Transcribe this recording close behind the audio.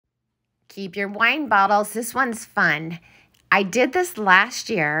Keep your wine bottles. This one's fun. I did this last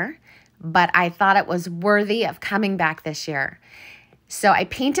year, but I thought it was worthy of coming back this year. So I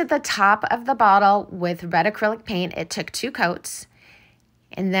painted the top of the bottle with red acrylic paint. It took 2 coats.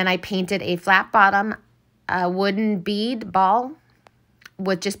 And then I painted a flat bottom, a wooden bead ball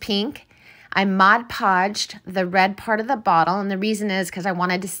with just pink. I Mod Podged the red part of the bottle, and the reason is because I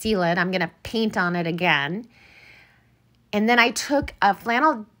wanted to seal it. I'm going to paint on it again. And then I took a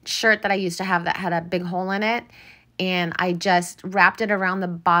flannel shirt that I used to have that had a big hole in it, and I just wrapped it around the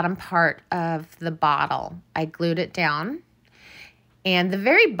bottom part of the bottle. I glued it down. And the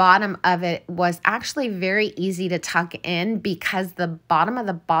very bottom of it was actually very easy to tuck in because the bottom of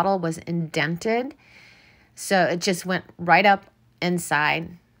the bottle was indented. So it just went right up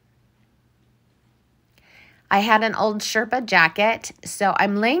inside. I had an old Sherpa jacket, so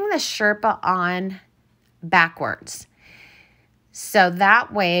I'm laying the Sherpa on backwards. So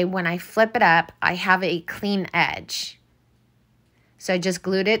that way, when I flip it up, I have a clean edge. So I just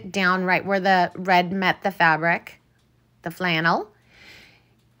glued it down right where the red met the fabric, the flannel.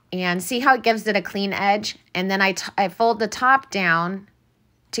 And see how it gives it a clean edge? And then I fold the top down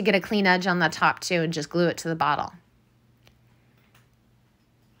to get a clean edge on the top too and just glue it to the bottle.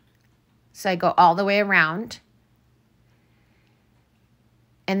 So I go all the way around.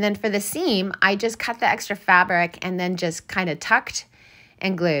 And then for the seam, I just cut the extra fabric and then just kind of tucked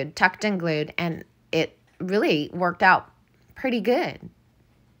and glued, and it really worked out pretty good.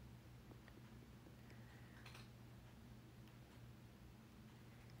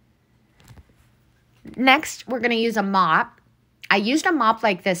 Next, we're going to use a mop. I used a mop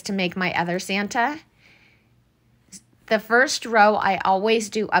like this to make my other Santa. The first row I always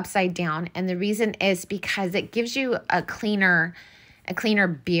do upside down, and the reason is because it gives you a cleaner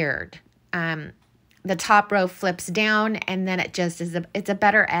beard. The top row flips down, and then it just is it's a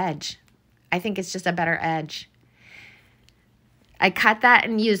better edge. I think it's just a better edge. I cut that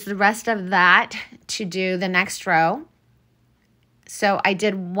and used the rest of that to do the next row. So I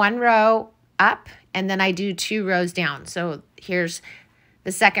did 1 row up, and then I do 2 rows down. So here's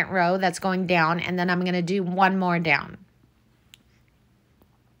the second row that's going down, and then I'm going to do 1 more down.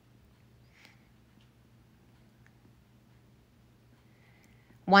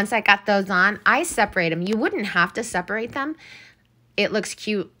 Once I got those on, I separate them. You wouldn't have to separate them. It looks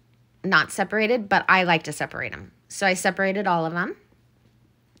cute not separated, but I like to separate them. So I separated all of them.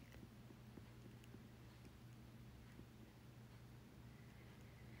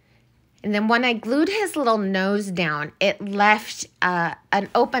 And then when I glued his little nose down, it left an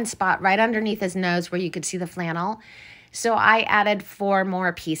open spot right underneath his nose where you could see the flannel. So I added 4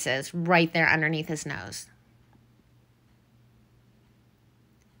 more pieces right there underneath his nose.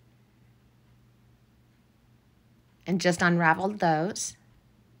 And just unraveled those.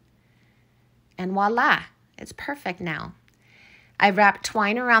 And voila, it's perfect now. I wrapped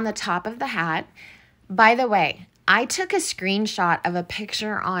twine around the top of the hat. By the way, I took a screenshot of a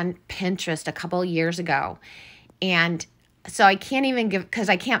picture on Pinterest a couple years ago. And so I can't even give, because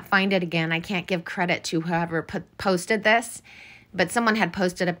I can't find it again, I can't give credit to whoever posted this. But someone had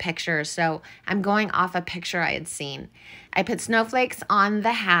posted a picture, so I'm going off a picture I had seen. I put snowflakes on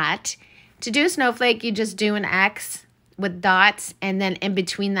the hat. To do a snowflake, you just do an X with dots, and then in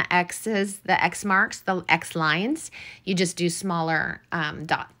between the X's, the X marks, the X lines, you just do smaller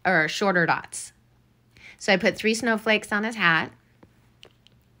shorter dots. So I put 3 snowflakes on his hat.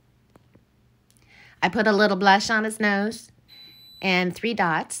 I put a little blush on his nose and 3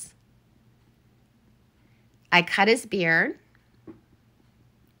 dots. I cut his beard.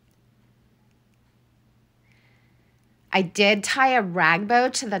 I did tie a rag bow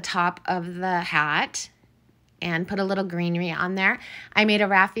to the top of the hat and put a little greenery on there. I made a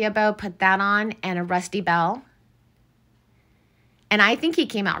raffia bow, put that on, and a rusty bell. And I think he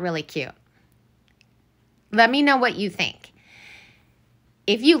came out really cute. Let me know what you think.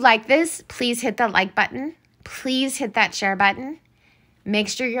 If you like this, please hit the like button. Please hit that share button. Make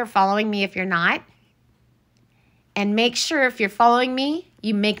sure you're following me if you're not. And make sure if you're following me,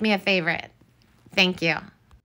 you make me a favorite. Thank you.